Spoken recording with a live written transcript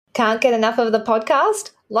Can't get enough of the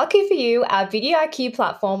podcast? Lucky for you, our Video IQ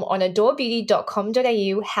platform on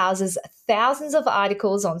adorebeauty.com.au houses thousands of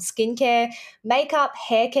articles on skincare, makeup,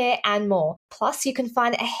 hair care, and more. Plus, you can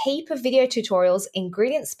find a heap of video tutorials,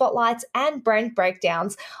 ingredient spotlights, and brand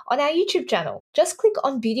breakdowns on our YouTube channel. Just click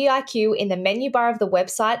on Beauty IQ in the menu bar of the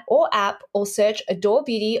website or app, or search Adore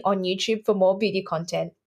Beauty on YouTube for more beauty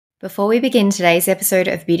content. Before we begin today's episode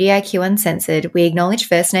of Beauty IQ Uncensored, we acknowledge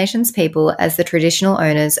First Nations people as the traditional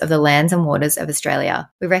owners of the lands and waters of Australia.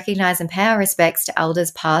 We recognise and pay our respects to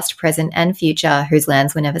elders past, present and future whose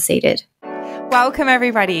lands were never ceded. Welcome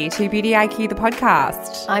everybody to Beauty IQ, the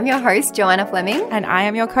podcast. I'm your host, Joanna Fleming. And I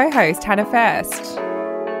am your co-host, Hannah First.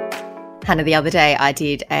 Hannah, the other day I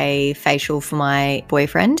did a facial for my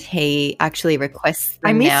boyfriend. He actually requests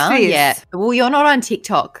them now. I missed this. Yeah. Well, you're not on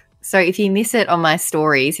TikTok. So if you miss it on my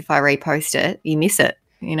stories, if I repost it, you miss it,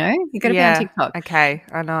 you know? You got to be on TikTok. Okay,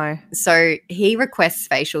 I know. So he requests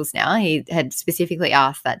facials now. He had specifically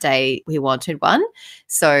asked that day he wanted one.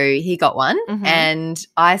 So he got one. Mm-hmm. And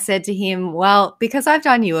I said to him, well, because I've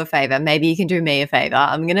done you a favor, maybe you can do me a favor.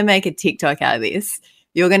 I'm going to make a TikTok out of this.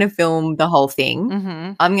 You're going to film the whole thing.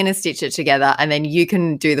 Mm-hmm. I'm going to stitch it together and then you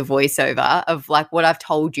can do the voiceover of like what I've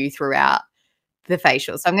told you throughout the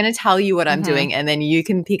facial. So I'm going to tell you what I'm doing and then you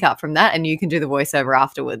can pick up from that and you can do the voiceover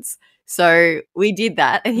afterwards. So we did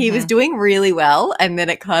that and he was doing really well and then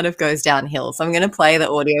it kind of goes downhill. So I'm going to play the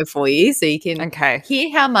audio for you so you can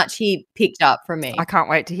hear how much he picked up from me. I can't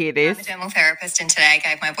wait to hear this. I'm a dermal therapist and today I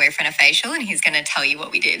gave my boyfriend a facial and he's going to tell you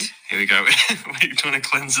what we did. Here we go. We're doing a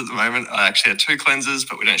cleanse at the moment. I actually had 2 cleansers,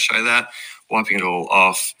 but we don't show that. Wiping it all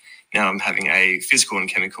off. Now I'm having a physical and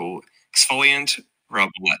chemical exfoliant. Rub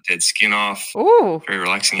all that dead skin off. Ooh. Very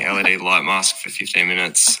relaxing LED light mask for 15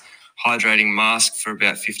 minutes. Hydrating mask for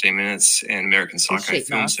about 15 minutes. And American Psycho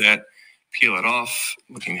film set. Peel it off,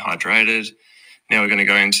 looking hydrated. Now we're going to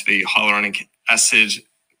go into the hyaluronic acid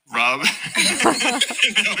rub. And now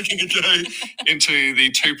we're going to go into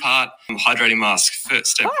the 2-part hydrating mask.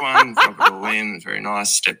 First, step 1, rub it all in. Very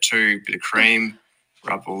nice. Step 2, bit of cream.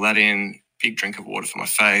 Rub all that in. Big drink of water for my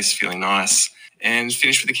face. Feeling nice. And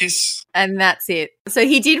finish with a kiss. And that's it. So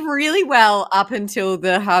he did really well up until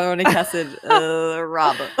the hyaluronic acid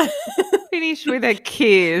rub. Finish with a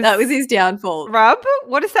kiss. That was his downfall. Rub?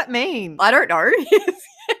 What does that mean? I don't know.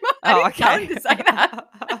 I didn't tell him to say that.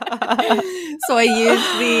 So I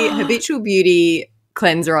used the Habitual Beauty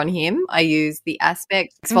cleanser on him. I used the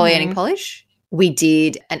Aspect exfoliating polish. We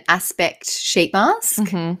did an Aspect sheet mask.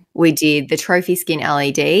 Mm-hmm. We did the Trophy Skin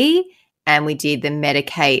LED. And we did the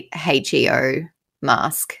Medicate HEO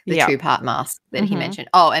mask, the 2-part mask that he mentioned.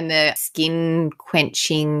 Oh, and the skin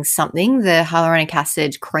quenching something, the hyaluronic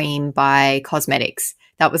acid cream by Cosmetics.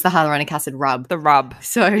 That was the hyaluronic acid rub. The rub.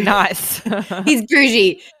 So nice. He's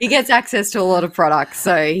bougie. He gets access to a lot of products.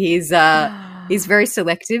 So he's very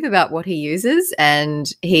selective about what he uses, and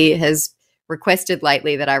he has requested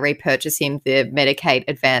lately that I repurchase him the Medicate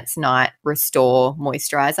Advanced Night Restore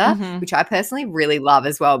Moisturizer, which I personally really love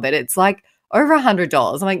as well, but it's like over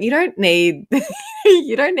 $100. I'm like, you don't need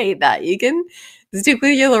that. You can stick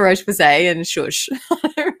with your La Roche-Posay and shush.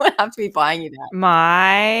 I don't have to be buying you that.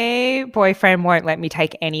 My boyfriend won't let me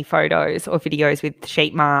take any photos or videos with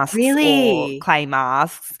sheet masks or clay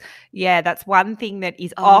masks. Yeah, that's one thing that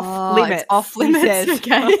is off limits. It's off limits.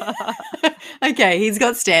 Okay. Okay, he's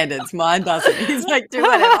got standards. Mine doesn't. He's like, do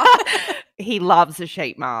whatever. He loves a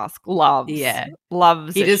sheet mask. Loves. Yeah.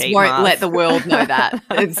 Loves he a just sheet won't mask. let the world know that.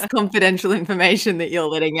 It's confidential information that you're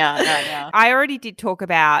letting out right now. I already did talk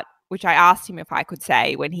about, which I asked him if I could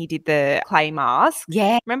say when he did the clay mask.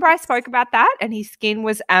 Yeah. Remember I spoke about that and his skin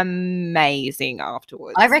was amazing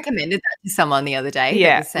afterwards. I recommended that to someone the other day.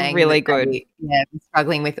 Yeah, was saying really good.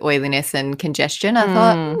 Struggling with oiliness and congestion. I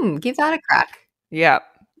thought, give that a crack. Yep.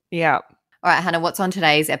 All right, Hannah, what's on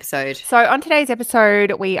today's episode? So on today's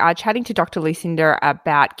episode, we are chatting to Dr. Lucinda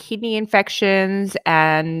about kidney infections,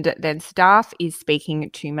 and then Staff is speaking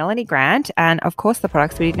to Melanie Grant and, of course, the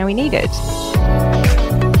products we didn't know we needed.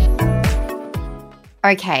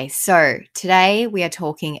 Okay, so today we are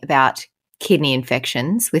talking about kidney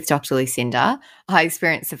infections with Dr. Lucinda. I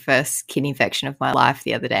experienced the first kidney infection of my life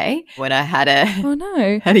the other day when I had a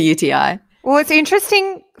UTI. Well, it's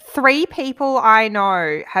interesting. 3 people I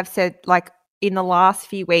know have said, like, in the last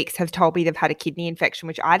few weeks have told me they've had a kidney infection,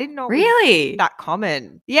 which I didn't know was that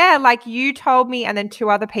common. Yeah, like you told me, and then 2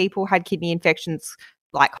 other people had kidney infections,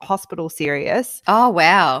 like hospital serious. Oh,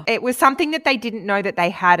 wow. It was something that they didn't know that they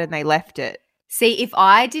had and they left it. See, if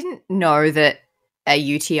I didn't know that a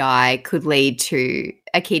UTI could lead to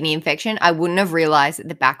a kidney infection. I wouldn't have realized that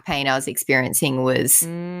the back pain I was experiencing was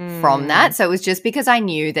from that. So it was just because I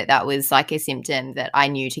knew that that was like a symptom that I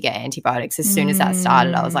knew to get antibiotics. As soon as that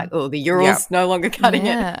started, I was like, oh, the ural's no longer cutting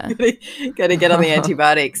it. Got to get on the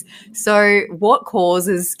antibiotics. So what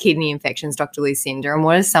causes kidney infections, Dr. Lucinda, and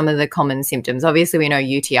what are some of the common symptoms? Obviously, we know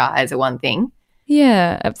UTIs are one thing.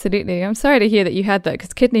 Yeah, absolutely. I'm sorry to hear that you had that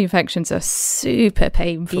because kidney infections are super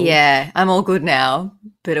painful. Yeah, I'm all good now,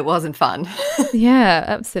 but it wasn't fun. Yeah,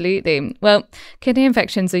 absolutely. Well, kidney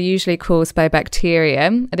infections are usually caused by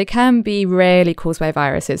bacteria. They can be rarely caused by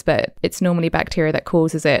viruses, but it's normally bacteria that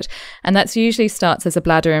causes it. And that usually starts as a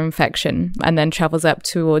bladder infection and then travels up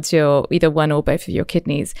towards your either one or both of your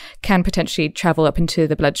kidneys, can potentially travel up into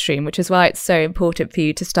the bloodstream, which is why it's so important for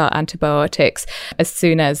you to start antibiotics as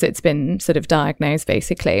soon as it's been sort of diagnosed,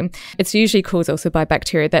 basically. It's usually caused also by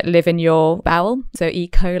bacteria that live in your bowel. So E.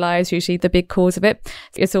 coli is usually the big cause of it.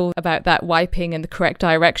 It's all about that wiping in the correct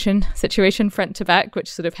direction situation, front to back,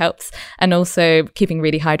 which sort of helps. And also keeping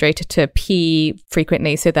really hydrated to pee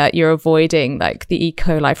frequently so that you're avoiding like the E.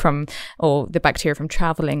 coli from or the bacteria from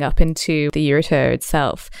traveling up into the ureter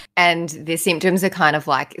itself. And the symptoms are kind of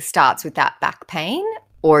like starts with that back pain,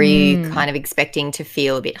 or are you kind of expecting to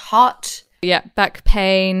feel a bit hot? Yeah, back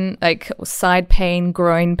pain, like side pain,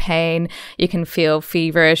 groin pain. You can feel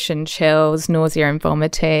feverish and chills, nausea and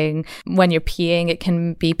vomiting. When you're peeing, it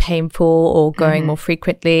can be painful or going more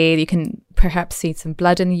frequently. You can perhaps see some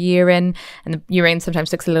blood in the urine, and the urine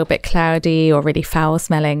sometimes looks a little bit cloudy or really foul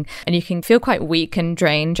smelling. And you can feel quite weak and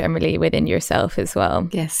drained generally within yourself as well.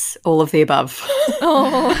 Yes, all of the above.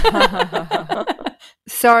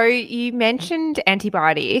 So you mentioned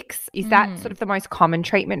antibiotics. Is that sort of the most common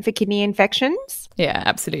treatment for kidney infections? Yeah,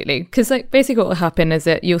 absolutely. Because like basically what will happen is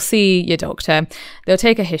that you'll see your doctor, they'll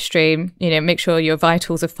take a history, make sure your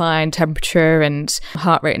vitals are fine, temperature and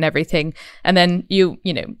heart rate and everything. And then you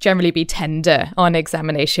generally be tender on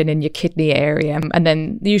examination in your kidney area. And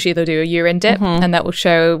then usually they'll do a urine dip and that will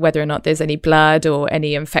show whether or not there's any blood or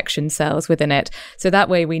any infection cells within it. So that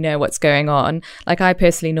way we know what's going on. Like I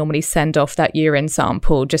personally normally send off that urine sample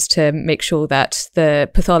just to make sure that the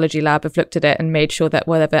pathology lab have looked at it and made sure that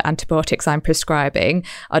whatever antibiotics I'm prescribing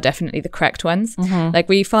are definitely the correct ones. Like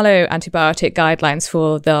we follow antibiotic guidelines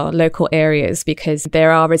for the local areas because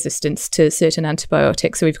there are resistance to certain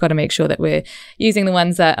antibiotics. So we've got to make sure that we're using the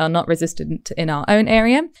ones that are not resistant in our own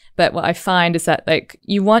area. But what I find is that like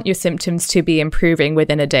you want your symptoms to be improving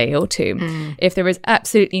within a day or two. If there is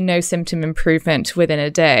absolutely no symptom improvement within a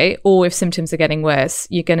day, or if symptoms are getting worse,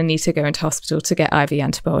 you're going to need to go into hospital to get IV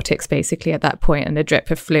antibiotics basically at that point and a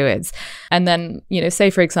drip of fluids. And then, say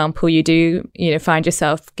for example, you do, find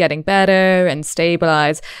yourself getting better and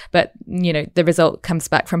stabilize, but, the result comes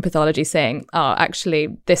back from pathology saying, oh,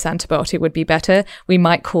 actually this antibiotic would be better. We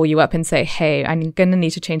might call you up and say, hey, I'm going to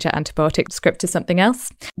need to change that antibiotic script to something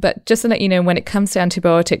else. But just to let you know, when it comes to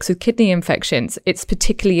antibiotics with kidney infections, it's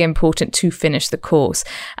particularly important to finish the course.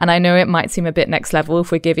 And I know it might seem a bit next level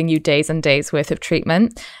if we're giving you days and days worth of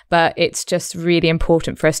treatment, but it's just really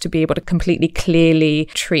important for us to be able to completely clearly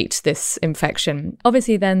treat this infection.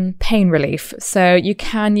 Obviously then pain relief. So you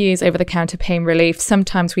can use over-the-counter pain relief.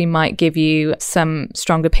 Sometimes we might give you some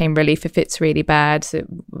stronger pain relief if it's really bad, so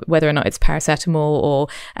whether or not it's paracetamol or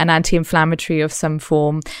an anti-inflammatory of some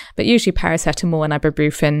form. But usually paracetamol and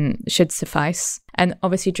ibuprofen should suffice. And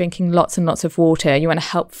obviously drinking lots and lots of water. You want to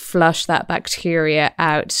help flush that bacteria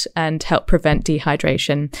out and help prevent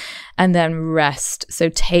dehydration. And then rest. So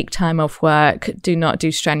take time off work. Do not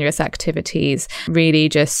do strenuous activities. Really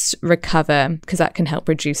just recover because that can help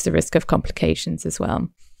reduce the risk of complications as well.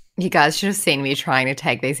 You guys should have seen me trying to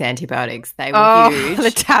take these antibiotics. They were huge.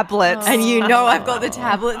 The tablets. And I've got the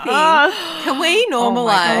tablet thing. Can we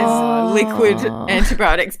normalize liquid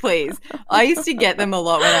antibiotics, please? I used to get them a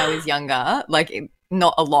lot when I was younger. Like,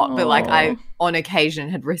 not a lot, but like I, on occasion,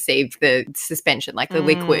 had received the suspension, like the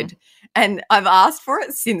liquid. And I've asked for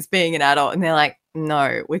it since being an adult. And they're like,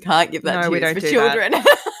 no, we can't give that to you. It's for children.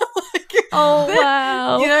 Oh,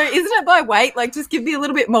 wow. Isn't it by weight? Like, just give me a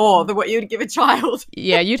little bit more than what you would give a child.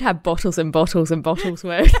 Yeah, you'd have bottles and bottles and bottles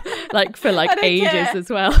worth, like, for like ages as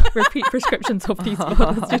well. Repeat prescriptions of these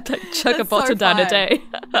bottles. You'd like chug a bottle down a day.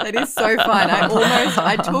 That is so fun.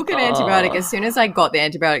 I took an antibiotic. As soon as I got the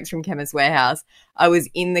antibiotics from Chemist Warehouse, I was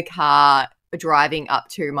in the car driving up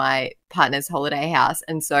to my partner's holiday house.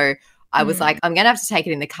 And so I was like, I'm going to have to take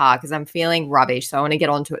it in the car because I'm feeling rubbish. So I want to get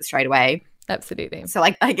onto it straight away. Absolutely. So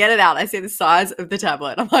like I get it out. I see the size of the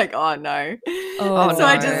tablet. I'm like, oh no. So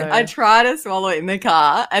I try to swallow it in the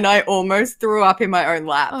car and I almost threw up in my own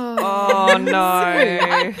lap. Oh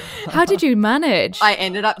no. How did you manage? I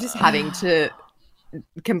ended up just having to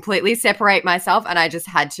completely separate myself, and I just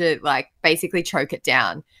had to like basically choke it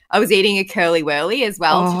down. I was eating a curly whirly as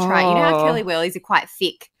well to try. You know how curly whirlies are quite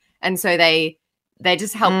thick, and so they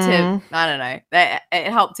just help to, I don't know,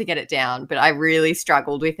 it helped to get it down, but I really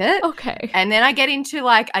struggled with it. Okay. And then I get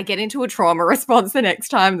into a trauma response the next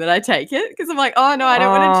time that I take it because I'm like, oh no, I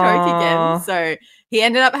don't want to choke again. So he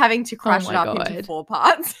ended up having to crush it up into 4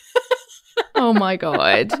 parts. Oh my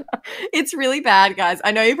God. It's really bad, guys.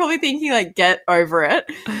 I know you're probably thinking like, get over it,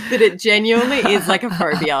 but it genuinely is like a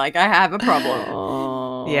phobia. Like I have a problem.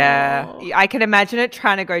 Oh. Yeah. I can imagine it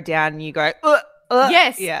trying to go down and you go,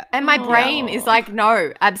 yes. Yeah. And my brain is like,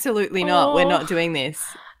 no, absolutely not. We're not doing this.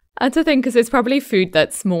 That's the thing, because it's probably food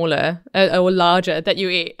that's smaller or larger that you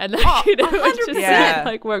eat, and like, you know, it just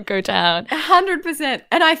like won't go down. 100%.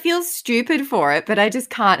 And I feel stupid for it, but I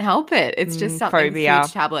just can't help it. It's just something. Phobia.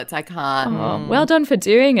 Food tablets, I can't. Oh, well done for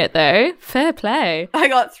doing it, though. Fair play. I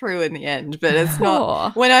got through in the end, but it's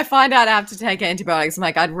not. When I find out I have to take antibiotics, I'm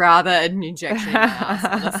like, I'd rather an injection in my ass,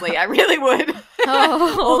 honestly. I really would.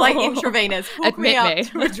 Or like intravenous. Hook me up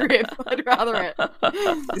to a drip. I'd rather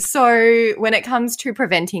it. So when it comes to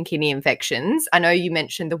preventing kidney infections, I know you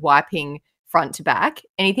mentioned the wiping front to back.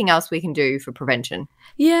 Anything else we can do for prevention?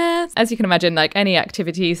 Yeah, as you can imagine, like any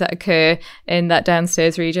activities that occur in that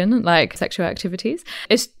downstairs region, like sexual activities,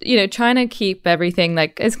 it's, you know, trying to keep everything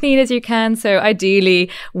like as clean as you can. So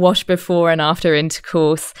ideally wash before and after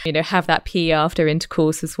intercourse, you know, have that pee after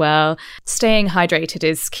intercourse as well. Staying hydrated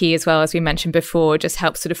is key as well, as we mentioned before, just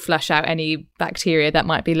helps sort of flush out any bacteria that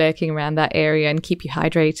might be lurking around that area and keep you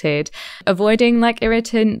hydrated. Avoiding like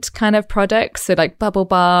irritant kind of products, so like bubble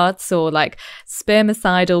baths or like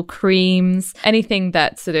spermicidal creams, anything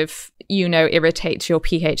that sort of, you know, irritates your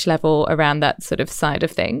pH level around that sort of side of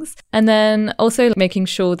things. And then also making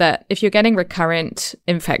sure that if you're getting recurrent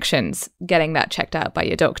infections, getting that checked out by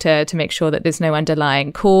your doctor to make sure that there's no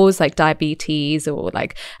underlying cause like diabetes or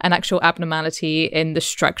like an actual abnormality in the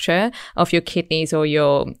structure of your kidneys or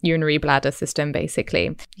your urinary bladder system,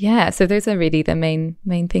 basically. Yeah, so those are really the main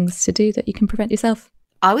things to do that you can prevent yourself.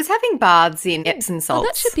 I was having baths in Epsom salts. Oh,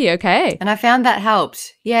 that should be okay. And I found that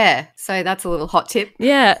helped. Yeah. So that's a little hot tip.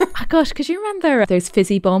 Yeah. Oh, gosh, because you remember those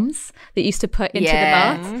fizzy bombs that you used to put into the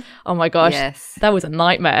bath? Oh my gosh. Yes. That was a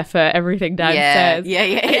nightmare for everything downstairs. Yeah.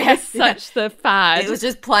 It was such the fad. It was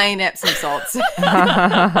just plain Epsom salts.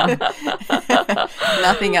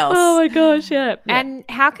 Nothing else. Oh my gosh, yeah. And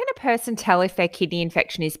how can a person tell if their kidney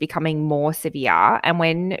infection is becoming more severe, and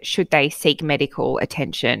when should they seek medical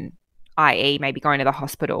attention, i.e. maybe going to the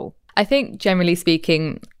hospital? I think generally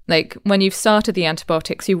speaking, like when you've started the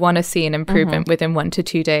antibiotics, you want to see an improvement within 1 to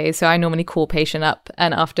 2 days. So I normally call patient up,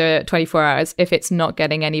 and after 24 hours, if it's not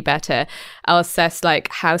getting any better, I'll assess like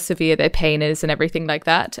how severe their pain is and everything like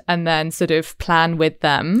that, and then sort of plan with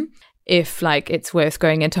them if like it's worth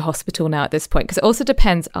going into hospital now at this point, because it also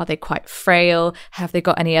depends, are they quite frail, have they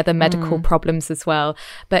got any other medical problems as well?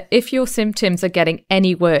 But if your symptoms are getting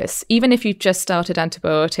any worse, even if you've just started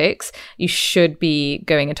antibiotics, you should be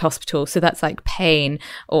going into hospital. So that's like pain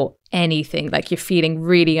or anything, like you're feeling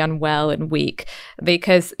really unwell and weak,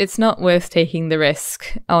 because it's not worth taking the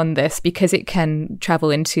risk on this because it can travel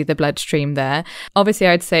into the bloodstream there. Obviously,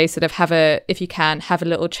 I'd say sort of if you can, have a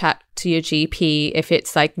little chat to your GP if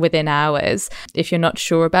it's like within hours, if you're not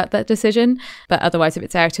sure about that decision. But otherwise, if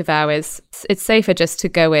it's out of hours, it's safer just to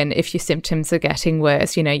go in if your symptoms are getting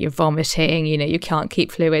worse. You know, you're vomiting, you know, you can't keep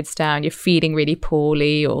fluids down, you're feeling really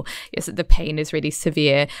poorly, or the pain is really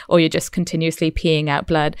severe, or you're just continuously peeing out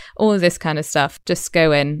blood. All of this kind of stuff, just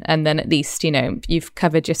go in, and then at least, you know, you've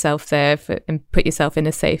covered yourself there and put yourself in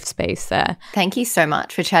a safe space there. Thank you so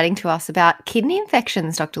much for chatting to us about kidney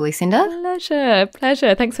infections, Dr. Lucinda.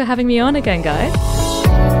 Pleasure. Thanks for having me on again, guys.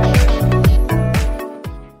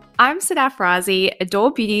 I'm Sadaf Razi,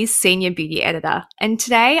 Adore Beauty's Senior Beauty Editor, and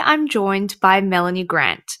today I'm joined by Melanie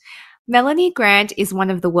Grant. Melanie Grant is one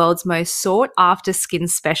of the world's most sought-after skin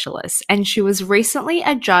specialists, and she was recently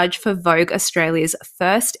a judge for Vogue Australia's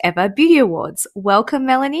first ever beauty awards. Welcome,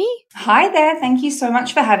 Melanie. Hi there. Thank you so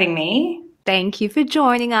much for having me. Thank you for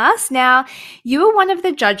joining us. Now, you were one of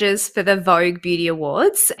the judges for the Vogue Beauty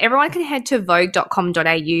Awards. Everyone can head to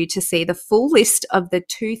vogue.com.au to see the full list of the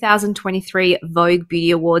 2023 Vogue Beauty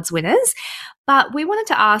Awards winners. But we wanted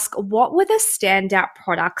to ask, what were the standout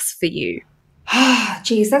products for you?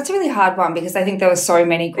 Geez, that's a really hard one because I think there were so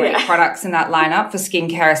many great products in that lineup for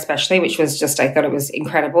skincare especially, which was just, I thought it was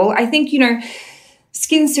incredible. I think, you know,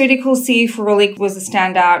 SkinCeuticals C Ferulic was a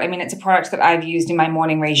standout. I mean, it's a product that I've used in my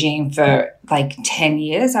morning regime for like 10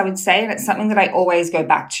 years, I would say. And it's something that I always go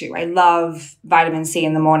back to. I love vitamin C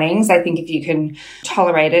in the mornings. I think if you can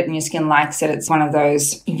tolerate it and your skin likes it, it's one of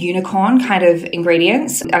those unicorn kind of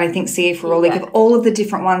ingredients. And I think C Ferulic, of all of the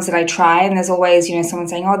different ones that I try, and there's always, someone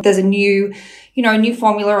saying, oh, there's a new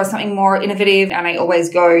formula or something more innovative. And I always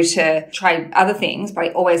go to try other things, but I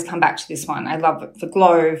always come back to this one. I love it for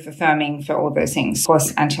glow, for firming, for all of those things. Of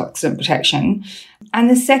course, antioxidant protection. And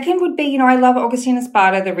the second would be, I love Augustina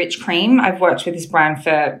Sparta, the Rich Cream. I've worked with this brand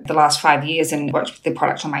for the last 5 years and worked with the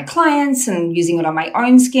product on my clients and using it on my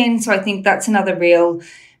own skin. So I think that's another real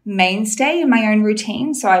mainstay in my own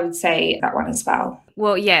routine. So I would say that one as well.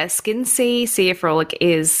 Well, yeah, Skin C Ferulic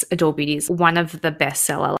is Adore Beauty's one of the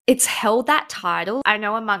bestseller. It's held that title. I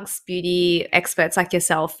know amongst beauty experts like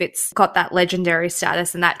yourself, it's got that legendary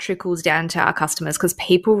status and that trickles down to our customers because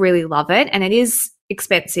people really love it. And it is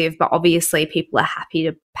expensive, but obviously people are happy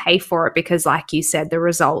to pay for it because, like you said, the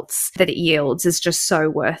results that it yields is just so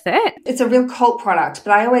worth it. It's a real cult product,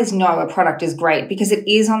 but I always know a product is great because it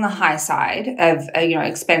is on the high side of,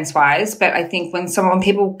 expense wise. But I think when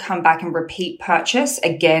people come back and repeat purchase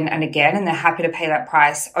again and again, and they're happy to pay that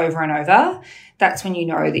price over and over, that's when you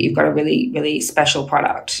know that you've got a really, really special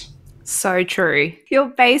product. So true. You're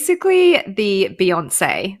basically the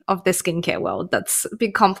Beyonce of the skincare world. That's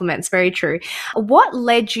big compliments. Very true. What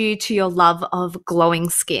led you to your love of glowing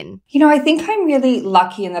skin? I think I'm really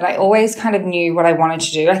lucky in that I always kind of knew what I wanted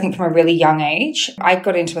to do. I think from a really young age, I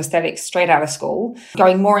got into aesthetics straight out of school,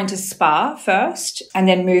 going more into spa first, and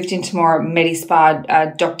then moved into more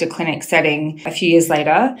medi-spa doctor clinic setting a few years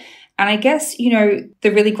later. And I guess, the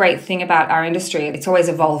really great thing about our industry, it's always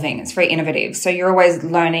evolving. It's very innovative. So you're always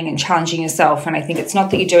learning and challenging yourself. And I think it's not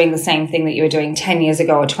that you're doing the same thing that you were doing 10 years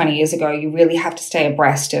ago or 20 years ago. You really have to stay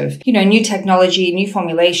abreast of, new technology, new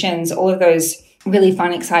formulations, all of those really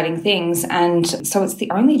fun, exciting things. And so it's the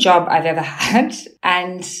only job I've ever had.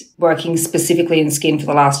 And working specifically in skin for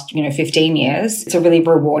the last, 15 years, it's a really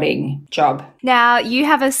rewarding job. Now, you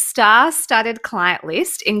have a star-studded client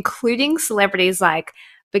list, including celebrities like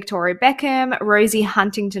Victoria Beckham, Rosie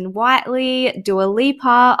Huntington-Whiteley, Dua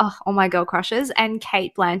Lipa, all my girl crushes, and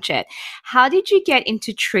Kate Blanchett. How did you get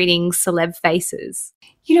into treating celeb faces?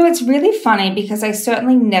 It's really funny because I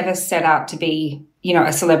certainly never set out to be,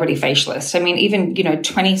 a celebrity facialist. I mean, even,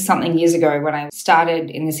 20-something years ago when I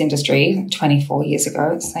started in this industry, 24 years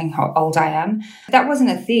ago, saying how old I am, that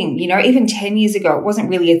wasn't a thing. Even 10 years ago, it wasn't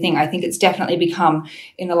really a thing. I think it's definitely become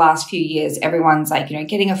in the last few years, everyone's like,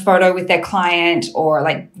 getting a photo with their client or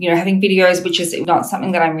like, having videos, which is not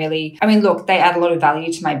something that look, they add a lot of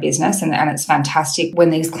value to my business and it's fantastic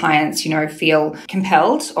when these clients, feel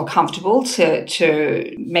compelled or comfortable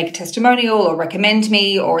to make a testimonial or recommend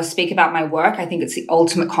me or speak about my work. I think it's the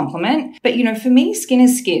ultimate compliment. But, for me, skin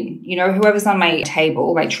is skin. Whoever's on my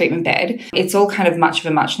table, my treatment bed, it's all kind of much of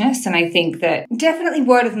a muchness. And I think that definitely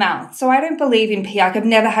word of mouth. So I don't believe in PR. I've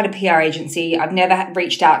never had a PR agency. I've never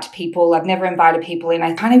reached out to people. I've never invited people in.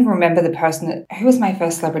 I can't even remember the person who was my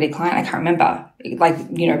first celebrity client. I can't remember,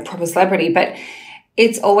 proper celebrity. But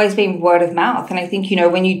it's always been word of mouth. And I think,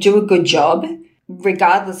 when you do a good job,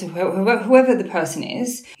 regardless of whoever the person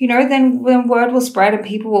is, then word will spread and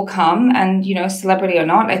people will come and, celebrity or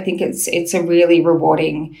not, I think it's a really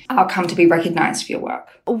rewarding outcome to be recognized for your work.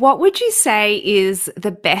 What would you say is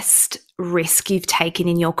the best risk you've taken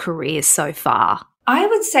in your career so far? I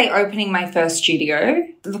would say opening my first studio.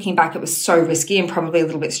 Looking back, it was so risky and probably a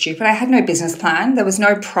little bit stupid. I had no business plan. There was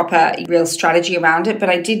no proper real strategy around it, but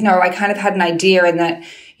I did know I kind of had an idea in that,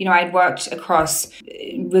 I'd worked across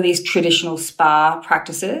really traditional spa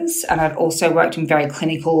practices and I'd also worked in very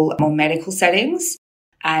clinical, more medical settings.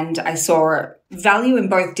 And I saw value in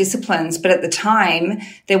both disciplines, but at the time,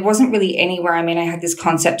 there wasn't really anywhere. I had this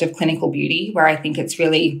concept of clinical beauty where I think it's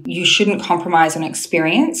really, you shouldn't compromise on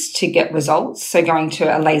experience to get results. So going to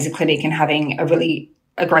a laser clinic and having a really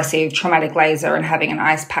aggressive traumatic laser and having an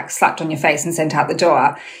ice pack slapped on your face and sent out the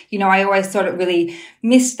door. I always thought it really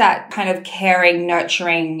missed that kind of caring,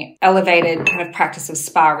 nurturing, elevated kind of practice of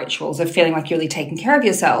spa rituals of feeling like you're really taking care of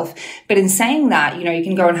yourself. But in saying that, you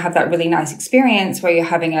can go and have that really nice experience where you're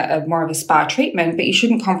having a more of a spa treatment, but you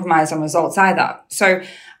shouldn't compromise on results either. So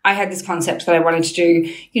I had this concept that I wanted to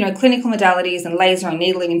do, clinical modalities and laser and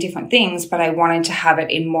needling and different things, but I wanted to have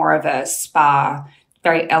it in more of a spa,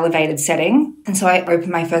 very elevated setting. And so I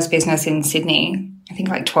opened my first business in Sydney I think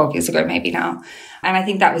like 12 years ago, maybe now. And I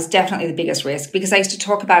think that was definitely the biggest risk because I used to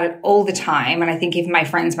talk about it all the time. And I think even my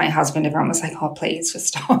friends, my husband, everyone was like, oh, please just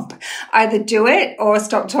stop. Either do it or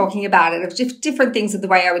stop talking about it. Of just different things of the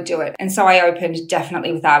way I would do it. And so I opened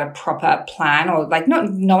definitely without a proper plan or like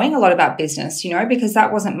not knowing a lot about business, because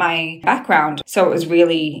that wasn't my background. So it was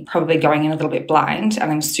really probably going in a little bit blind.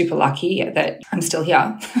 And I'm super lucky that I'm still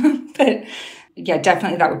here. But yeah,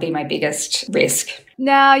 definitely that would be my biggest risk.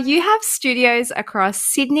 Now, you have studios across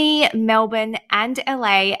Sydney, Melbourne, and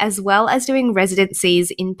LA, as well as doing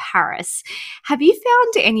residencies in Paris. Have you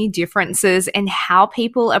found any differences in how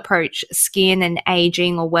people approach skin and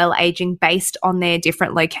aging or well aging based on their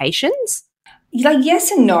different locations? Like, yes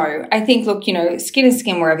and no. I think, look, skin is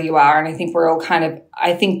skin wherever you are. And I think we're all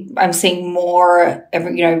I think I'm seeing more,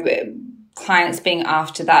 clients being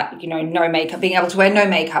after that, no makeup, being able to wear no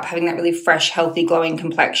makeup, having that really fresh, healthy, glowing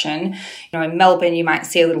complexion. In Melbourne, you might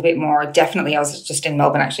see a little bit more. Definitely, I was just in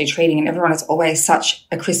Melbourne actually treating, and everyone is always such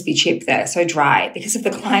a crispy chip there, so dry because of the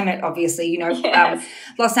climate, obviously. Yes.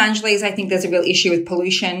 Los Angeles, I think there's a real issue with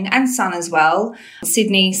pollution and sun as well.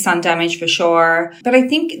 Sydney, sun damage for sure. But I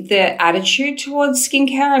think the attitude towards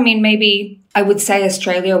skincare, maybe I would say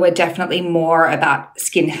Australia, we're definitely more about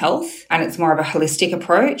skin health and it's more of a holistic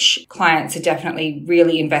approach. Clients are definitely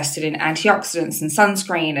really invested in antioxidants and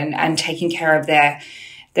sunscreen and taking care of their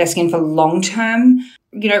skin for long-term,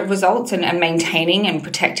 results and maintaining and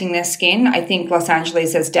protecting their skin. I think Los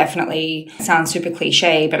Angeles is definitely, sounds super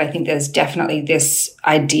cliche, but I think there's definitely this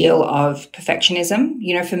ideal of perfectionism.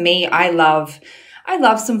 For me, I love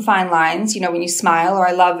some fine lines, when you smile, or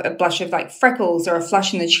I love a blush of like freckles or a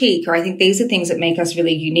flush in the cheek, or I think these are things that make us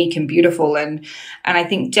really unique and beautiful. And I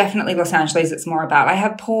think definitely Los Angeles, it's more about, I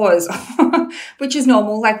have pores, which is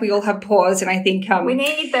normal. Like we all have pores. And I think, we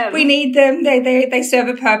need them. They serve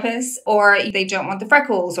a purpose, or they don't want the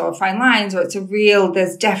freckles or fine lines, or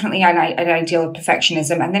there's definitely an ideal of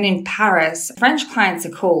perfectionism. And then in Paris, French clients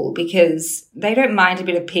are cool because they don't mind a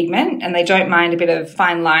bit of pigment and they don't mind a bit of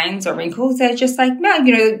fine lines or wrinkles. They're just like, no,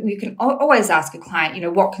 you can always ask a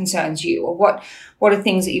client, what concerns you, or what are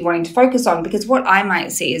things that you're wanting to focus on? Because what I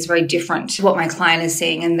might see is very different to what my client is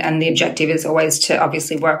seeing. And the objective is always to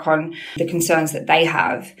obviously work on the concerns that they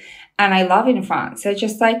have. And I love in France, they're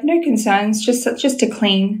just like, no concerns, just to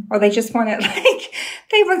clean, or they just want it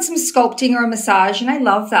they want some sculpting or a massage. And I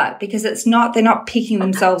love that because they're not picking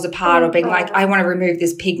themselves apart or being like, I want to remove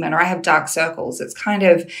this pigment or I have dark circles. It's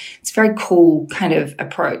a very cool kind of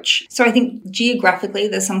approach. So I think geographically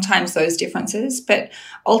there's sometimes those differences, but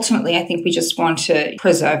ultimately I think we just want to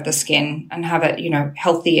preserve the skin and have it,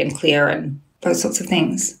 healthy and clear and those sorts of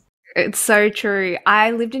things. It's so true.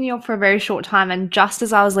 I lived in New York for a very short time, and just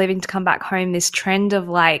as I was leaving to come back home, this trend of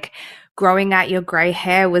like growing out your grey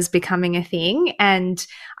hair was becoming a thing. And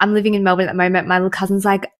I'm living in Melbourne at the moment. My little cousin's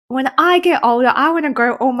like, when I get older, I want to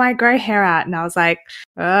grow all my grey hair out. And I was like,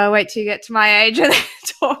 oh, wait till you get to my age and then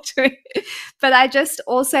talk to me. But I just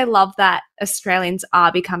also love that Australians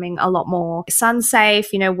are becoming a lot more sun safe.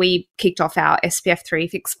 We kicked off our SPF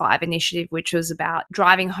 365 initiative, which was about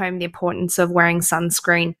driving home the importance of wearing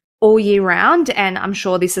sunscreen all year round. And I'm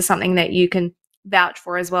sure this is something that you can vouch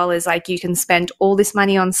for as well, is like you can spend all this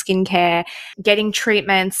money on skincare, getting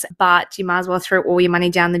treatments, but you might as well throw all your money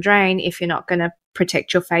down the drain if you're not going to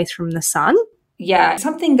protect your face from the sun. Yeah.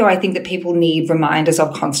 Something though I think that people need reminders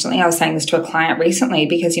of constantly. I was saying this to a client recently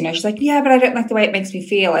because, she's like, yeah, but I don't like the way it makes me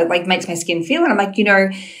feel. It makes my skin feel. And I'm like,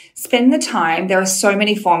 spend the time. There are so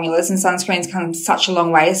many formulas and sunscreens come such a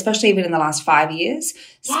long way, especially even in the last 5 years.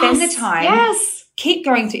 Spend the time. Yes. Keep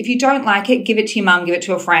going through. If you don't like it, give it to your mum, give it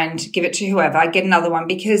to a friend, give it to whoever, get another one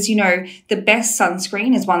because, the best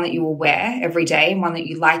sunscreen is one that you will wear every day and one that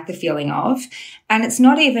you like the feeling of. And it's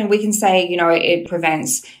not even, we can say, it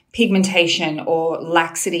prevents pigmentation or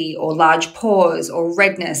laxity or large pores or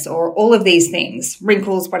redness or all of these things,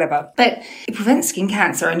 wrinkles, whatever. But it prevents skin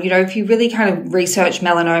cancer. And, if you really kind of research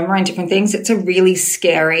melanoma and different things, it's a really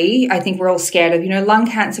scary, I think we're all scared of, lung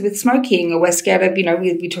cancer with smoking, or we're scared of,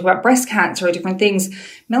 we talk about breast cancer or different things.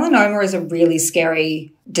 Melanoma is a really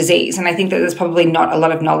scary disease. And I think that there's probably not a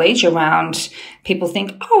lot of knowledge around. People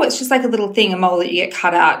think, oh, it's just like a little thing, a mole that you get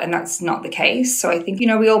cut out. And that's not the case. So I think,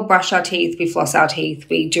 we all brush our teeth, we floss our teeth,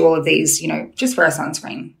 we do all of these, just wear a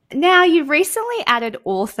sunscreen. Now, you've recently added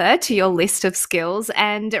author to your list of skills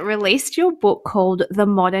and released your book called The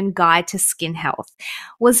Modern Guide to Skin Health.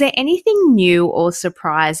 Was there anything new or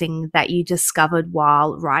surprising that you discovered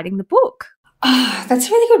while writing the book? That's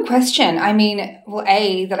a really good question. I mean, well,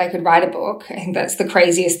 that I could write a book. I think that's the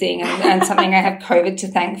craziest thing and something I have COVID to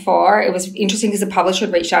thank for. It was interesting because the publisher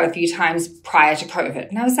had reached out a few times prior to COVID.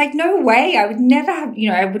 And I was like, no way. I would never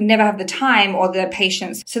have the time or the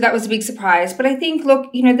patience. So that was a big surprise. But I think,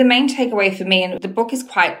 look, the main takeaway for me, and the book is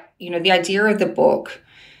quite, the idea of the book,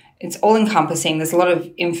 it's all encompassing. There's a lot of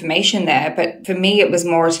information there, but for me, it was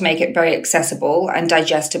more to make it very accessible and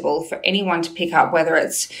digestible for anyone to pick up, whether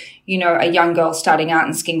it's, a young girl starting out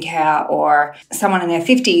in skincare or someone in their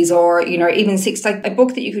 50s or, even 60, like a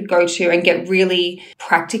book that you could go to and get really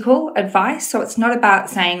practical advice. So it's not about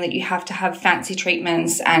saying that you have to have fancy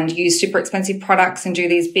treatments and use super expensive products and do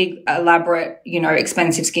these big, elaborate,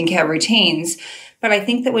 expensive skincare routines. But I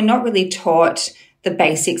think that we're not really taught the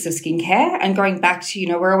basics of skincare, and going back to,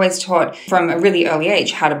 we're always taught from a really early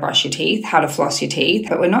age how to brush your teeth, how to floss your teeth,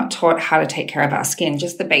 but we're not taught how to take care of our skin,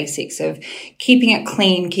 just the basics of keeping it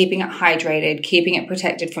clean, keeping it hydrated, keeping it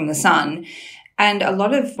protected from the sun. And a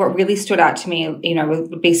lot of what really stood out to me,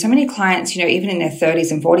 would be so many clients, even in their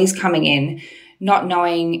 30s and 40s coming in, not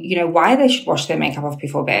knowing, why they should wash their makeup off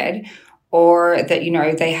before bed, or that,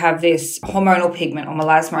 they have this hormonal pigment or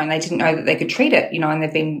melasma and they didn't know that they could treat it, and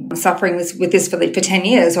they've been suffering with this for 10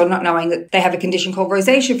 years, or not knowing that they have a condition called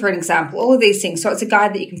rosacea, for an example, all of these things. So it's a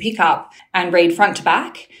guide that you can pick up and read front to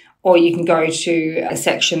back, or you can go to a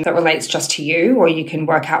section that relates just to you, or you can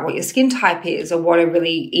work out what your skin type is or what a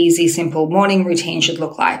really easy, simple morning routine should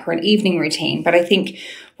look like, or an evening routine. But I think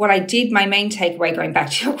what I did, my main takeaway, going back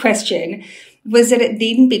to your question, was that it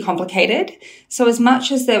needn't be complicated. So as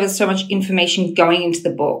much as there was so much information going into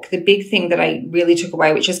the book, the big thing that I really took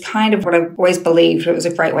away, which is kind of what I've always believed, but it was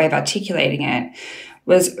a great way of articulating it,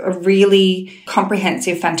 was a really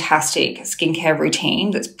comprehensive, fantastic skincare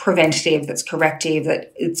routine that's preventative, that's corrective,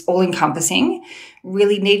 that it's all encompassing.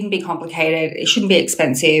 Really needn't be complicated. It shouldn't be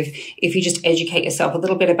expensive. If you just educate yourself a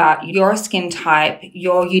little bit about your skin type,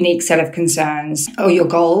 your unique set of concerns or your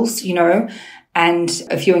goals, and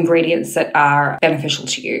a few ingredients that are beneficial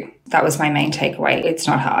to you. That was my main takeaway. It's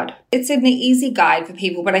not hard. It's an easy guide for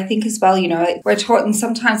people, but I think as well, we're taught, and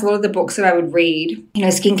sometimes a lot of the books that I would read,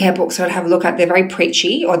 skincare books that I'd have a look at, they're very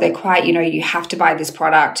preachy, or they're quite, you have to buy this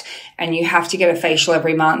product and you have to get a facial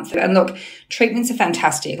every month. And look, treatments are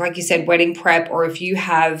fantastic. Like you said, wedding prep, or if you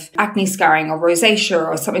have acne scarring or rosacea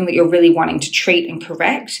or something that you're really wanting to treat and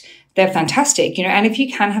correct, they're fantastic, and if you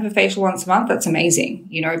can have a facial once a month, that's amazing,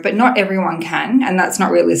 but not everyone can. And that's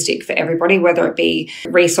not realistic for everybody, whether it be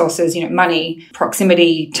resources, money,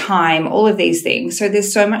 proximity, time, all of these things. So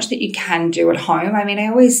there's so much that you can do at home. I mean, I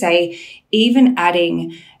always say even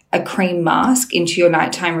adding a cream mask into your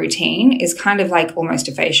nighttime routine is kind of like almost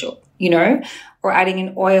a facial, or adding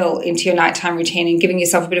an oil into your nighttime routine and giving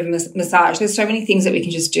yourself a bit of a massage. There's so many things that we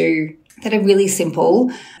can just do that are really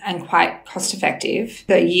simple and quite cost effective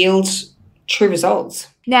that yield true results.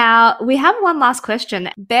 Now, we have one last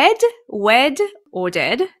question. Bed, wed, or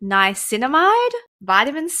dead? Niacinamide,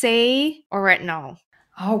 vitamin C, or retinol?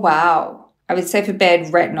 Oh, wow. I would say for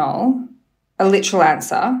bed, retinol. A literal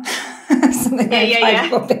answer. Something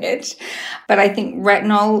for bed. But I think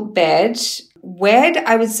retinol, bed. Wed,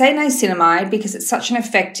 I would say niacinamide, because it's such an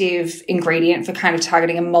effective ingredient for kind of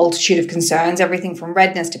targeting a multitude of concerns, everything from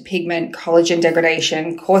redness to pigment, collagen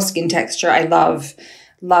degradation, coarse skin texture. I love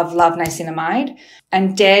niacinamide.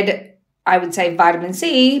 And dead, I would say vitamin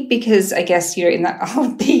C, because I guess, in that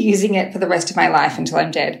I'll be using it for the rest of my life until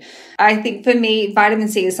I'm dead. I think for me, vitamin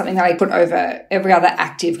C is something that I put over every other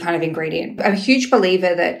active kind of ingredient. I'm a huge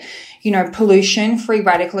believer that, pollution, free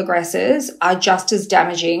radical aggressors are just as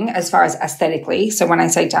damaging as far as aesthetically. So when I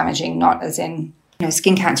say damaging, not as in,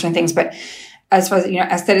 skin cancer and things, but as far as,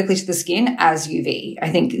 aesthetically to the skin as UV. I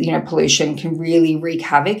think, pollution can really wreak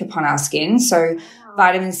havoc upon our skin. So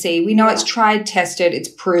vitamin C, we know it's tried, tested, it's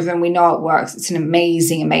proven, we know it works. It's an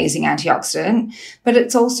amazing, amazing antioxidant, but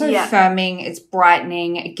it's also firming, it's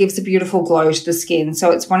brightening, it gives a beautiful glow to the skin.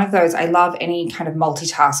 So it's one of those, I love any kind of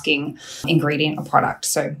multitasking ingredient or product.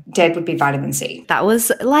 So dead would be vitamin C. That was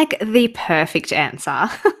like the perfect answer.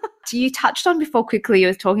 You touched on before quickly, you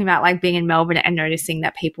were talking about like being in Melbourne and noticing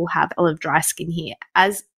that people have a lot of dry skin here.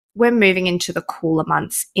 As we're moving into the cooler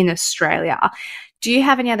months in Australia, do you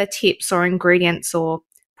have any other tips or ingredients or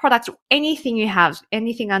products, anything you have,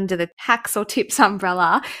 anything under the hacks or tips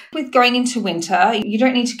umbrella? With going into winter, you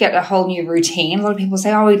don't need to get a whole new routine. A lot of people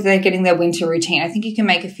say, oh, they're getting their winter routine. I think you can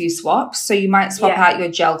make a few swaps. So you might swap out your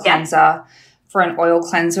gel cleanser for an oil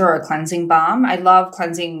cleanser or a cleansing balm. I love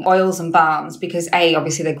cleansing oils and balms because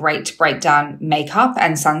obviously they're great to break down makeup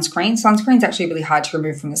and sunscreen. Sunscreen's actually really hard to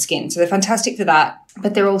remove from the skin. So they're fantastic for that.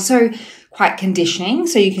 but they're also quite conditioning.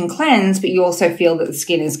 So you can cleanse, but you also feel that the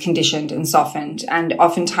skin is conditioned and softened. And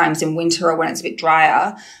oftentimes in winter or when it's a bit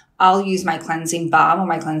drier, I'll use my cleansing balm or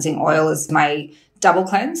my cleansing oil as my double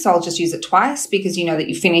cleanse. So I'll just use it twice because you know that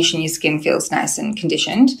you finish and your skin feels nice and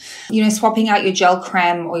conditioned. You know, swapping out your gel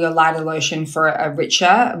creme or your lighter lotion for a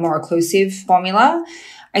richer, more occlusive formula.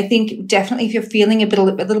 I think definitely if you're feeling a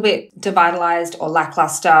little bit devitalized or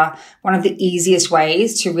lackluster, one of the easiest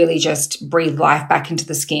ways to really just breathe life back into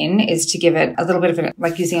the skin is to give it a little bit of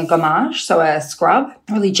like using a gommage, so a scrub,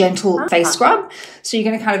 a really gentle face scrub. So you're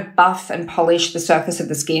going to kind of buff and polish the surface of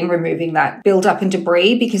the skin, removing that build-up and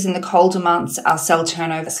debris, because in the colder months, our cell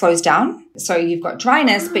turnover slows down. So you've got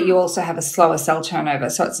dryness, but you also have a slower cell turnover.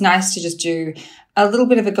 So it's nice to just do a little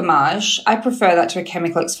bit of a gommage. I prefer that to a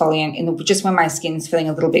chemical exfoliant just when my skin's feeling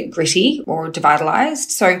a little bit gritty or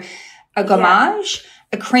devitalized. So a gommage,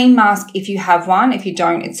 a cream mask if you have one. If you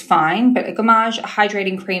don't, it's fine. But a gommage, a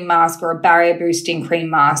hydrating cream mask or a barrier boosting cream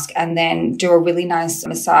mask, and then do a really nice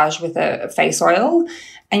massage with a face oil.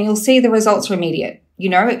 And you'll see the results are immediate. You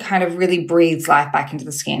know, it kind of really breathes life back into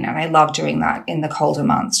the skin. And I love doing that in the colder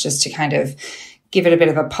months, just to kind of give it a bit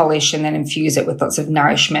of a polish and then infuse it with lots of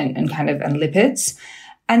nourishment and lipids.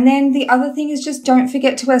 And then the other thing is just don't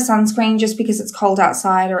forget to wear sunscreen just because it's cold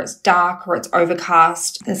outside or it's dark or it's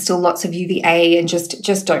overcast. There's still lots of UVA, and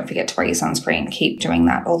just don't forget to wear your sunscreen. Keep doing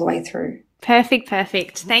that all the way through. Perfect.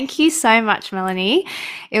 Thank you so much, Melanie.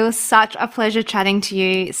 It was such a pleasure chatting to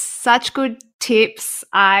you. Such good tips.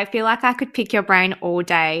 I feel like I could pick your brain all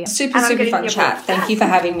day. Super fun chat. Thank you for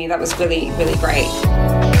having me. That was really, really great.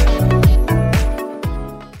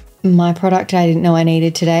 My product I didn't know I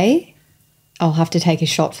needed today. I'll have to take a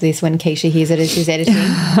shot for this when Keisha hears it as she's editing.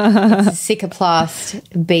 It's Cicaplast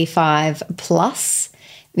B5 Plus.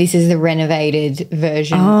 This is the renovated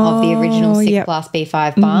version of the original Cicaplast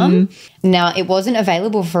B5 balm. Now, it wasn't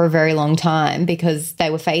available for a very long time because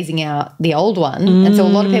they were phasing out the old one. And so a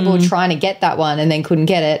lot of people were trying to get that one and then couldn't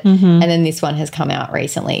get it. And then this one has come out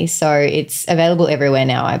recently. So it's available everywhere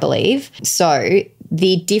now, I believe. So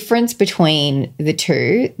the difference between the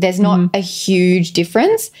two, there's not a huge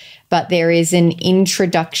difference, but there is an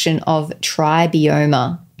introduction of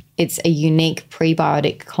tribioma. It's a unique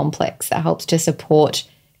prebiotic complex that helps to support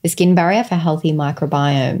the skin barrier for healthy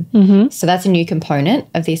microbiome. So that's a new component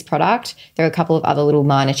of this product. There are a couple of other little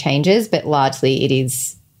minor changes, but largely it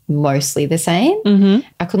is mostly the same.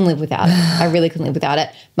 I couldn't live without it. I really couldn't live without it.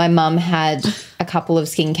 My mum had a couple of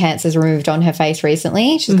skin cancers removed on her face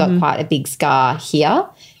recently. She's got quite a big scar here,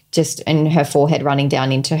 just in her forehead running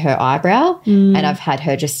down into her eyebrow. And I've had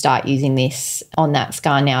her just start using this on that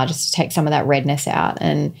scar now just to take some of that redness out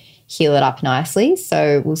and heal it up nicely.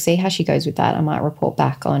 So we'll see how she goes with that. I might report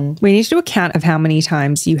back on. We need to do a count of how many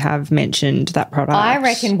times you have mentioned that product. I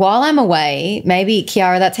reckon while I'm away, maybe,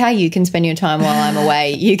 Kiara, that's how you can spend your time while I'm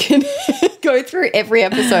away. You can go through every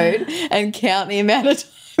episode and count the amount of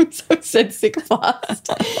times I've said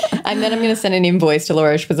Cicaplast. And then I'm going to send an invoice to La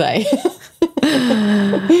Roche-Posay.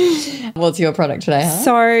 What's your product today, huh?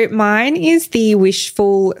 So mine is the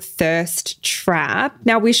Wishful Thirst Trap.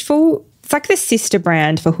 Now, Wishful, it's like the sister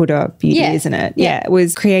brand for Huda Beauty, isn't it? Yeah. It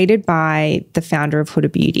was created by the founder of Huda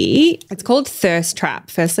Beauty. It's called Thirst Trap.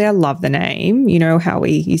 Firstly, I love the name. You know how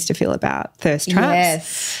we used to feel about thirst traps?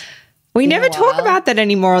 Yes. We never talk about that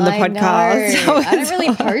anymore on the podcast. So I don't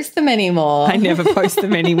really post them anymore. I never post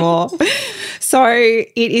them anymore. So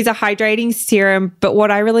it is a hydrating serum, but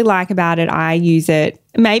what I really like about it, I use it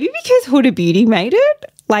maybe because Huda Beauty made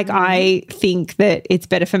it. Like I think that it's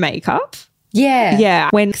better for makeup. Yeah. Yeah.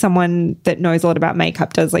 When someone that knows a lot about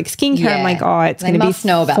makeup does like skincare, I'm like, oh, it's going to be. They must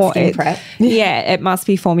know about skin prep. Yeah. It must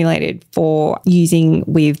be formulated for using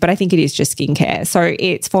with, but I think it is just skincare. So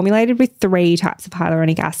it's formulated with 3 types of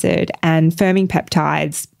hyaluronic acid and firming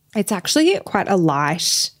peptides. It's actually quite a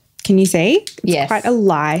light, can you see? Yes. Quite a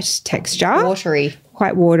light texture. Watery.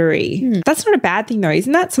 Quite watery. That's not a bad thing though.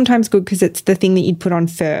 Isn't that sometimes good because it's the thing that you'd put on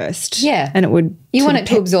first? Yeah. And it would. You want it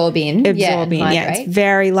to absorb in. Yeah, it's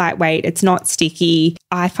very lightweight. It's not sticky.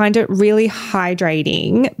 I find it really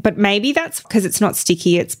hydrating, but maybe that's because it's not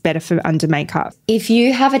sticky. It's better for under makeup. If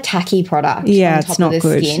you have a tacky product on top it's not of the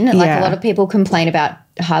good. skin, like a lot of people complain about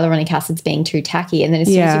hyaluronic acids being too tacky, and then as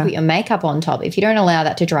soon as you put your makeup on top, if you don't allow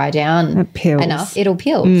that to dry down enough, it'll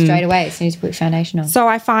peel straight away as soon as you put foundation on. So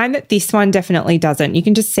I find that this one definitely doesn't. You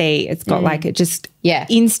can just see it's got like it just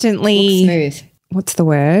instantly looks smooth. What's the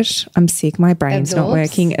word? I'm sick. My brain's not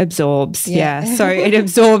working. Absorbs. Yeah. So it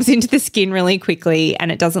absorbs into the skin really quickly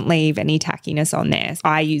and it doesn't leave any tackiness on there.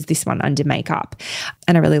 I use this one under makeup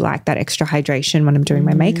and I really like that extra hydration when I'm doing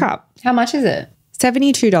my makeup. How much is it?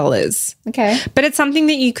 $72. Okay. But it's something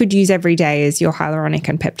that you could use every day as your hyaluronic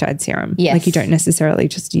and peptide serum. Yes. Like you don't necessarily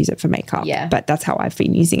just use it for makeup. Yeah. But that's how I've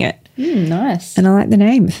been using it. Nice. And I like the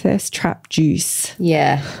name, Thirst Trap Juice.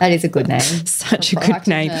 Yeah, that is a good name. Such a good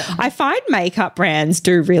name. I find makeup brands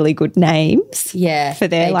do really good names for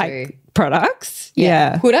their products.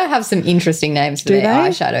 Yeah. Huda have some interesting names for their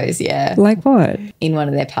eyeshadows. Yeah. Like what? In one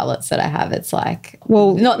of their palettes that I have, it's like,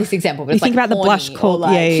 well, not this example, but you it's think like about the blush called,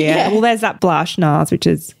 like, Well, there's that blush, NARS, which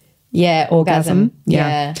is Orgasm.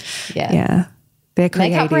 Yeah. They're creative.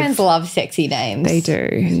 Makeup brands love sexy names. They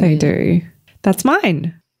do. They do. That's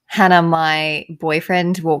mine. Hannah, my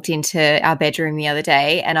boyfriend walked into our bedroom the other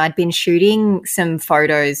day and I'd been shooting some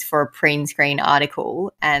photos for a print screen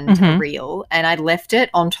article and a reel, and I'd left it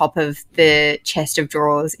on top of the chest of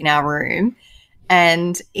drawers in our room,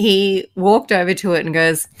 and he walked over to it and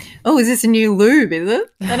goes, "Oh, is this a new lube, is it?"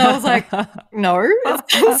 And I was like, "No,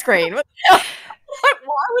 it's sunscreen." Like,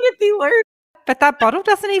 why would it be lube? But that bottle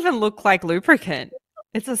doesn't even look like lubricant.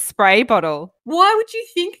 It's a spray bottle. Why would you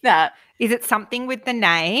think that? Is it something with the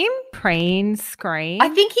name? Preen Screen? I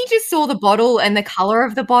think he just saw the bottle and the colour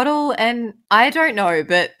of the bottle, and I don't know,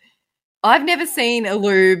 but I've never seen a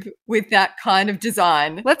lube with that kind of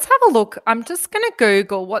design. Let's have a look. I'm just going to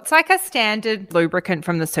Google what's like a standard lubricant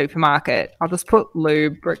from the supermarket. I'll just put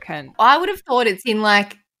lubricant. I would have thought it's in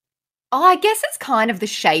like, I guess it's kind of the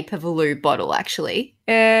shape of a lube bottle, actually.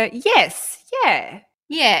 Yes. Yeah.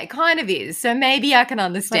 Yeah, it kind of is. So maybe I can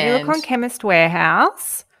understand. When you look on Chemist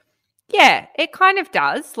Warehouse, yeah, it kind of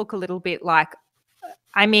does look a little bit like,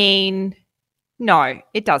 I mean, no,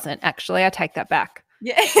 it doesn't actually. I take that back.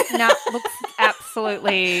 Yeah. No, it looks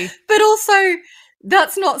absolutely. But also,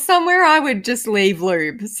 that's not somewhere I would just leave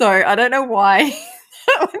lube. So I don't know why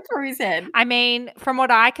that went through his head. I mean, from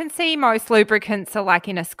what I can see, most lubricants are like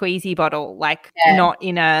in a squeezy bottle, like not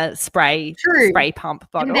in a spray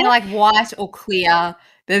pump bottle. And they're like white or clear.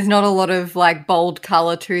 There's not a lot of like bold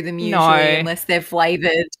colour to them usually unless they're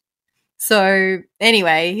flavoured. So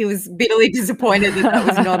anyway, he was bitterly disappointed that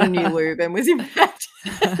was not a new lube and was in fact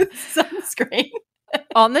sunscreen.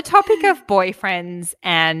 On the topic of boyfriends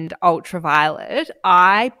and ultraviolet,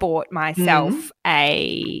 I bought myself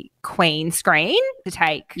a Queen screen to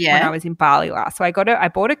take when I was in Bali last. So I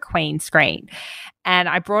bought a Queen screen and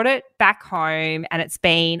I brought it back home and it's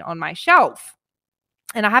been on my shelf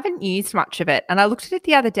and I haven't used much of it. And I looked at it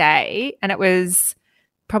the other day and it was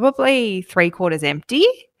probably 3/4 empty.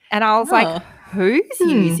 And I was like, who's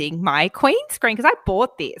using my Queen screen? Because I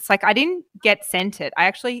bought this. Like, I didn't get sent it. I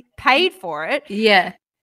actually paid for it. Yeah.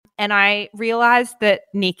 And I realized that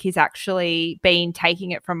Nick has actually been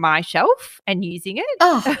taking it from my shelf and using it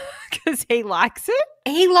because he likes it.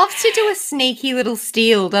 He loves to do a sneaky little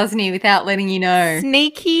steal, doesn't he, without letting you know?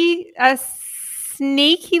 A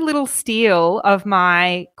sneaky little steal of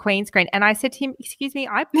my Queen screen. And I said to him, excuse me,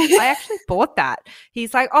 I actually bought that.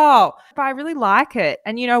 He's like, oh, but I really like it.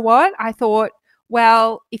 And you know what? I thought,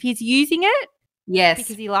 well, if he's using it because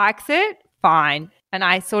he likes it, fine. And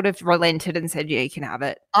I sort of relented and said, yeah, you can have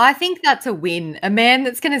it. I think that's a win. A man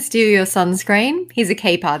that's going to steal your sunscreen, he's a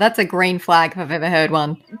keeper. That's a green flag if I've ever heard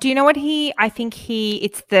one. Do you know what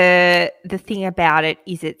it's the thing about it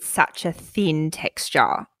is it's such a thin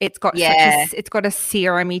texture. It's got it's got a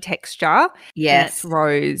serumy texture. Yes. And it's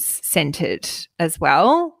rose scented as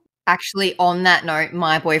well. Actually, on that note,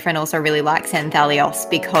 my boyfriend also really likes Xanthalios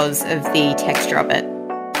because of the texture of it.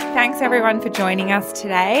 Thanks everyone for joining us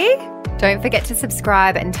today. Don't forget to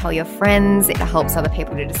subscribe and tell your friends. It helps other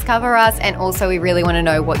people to discover us. And also, we really want to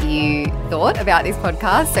know what you thought about this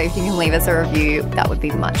podcast. So if you can leave us a review, that would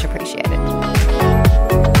be much appreciated.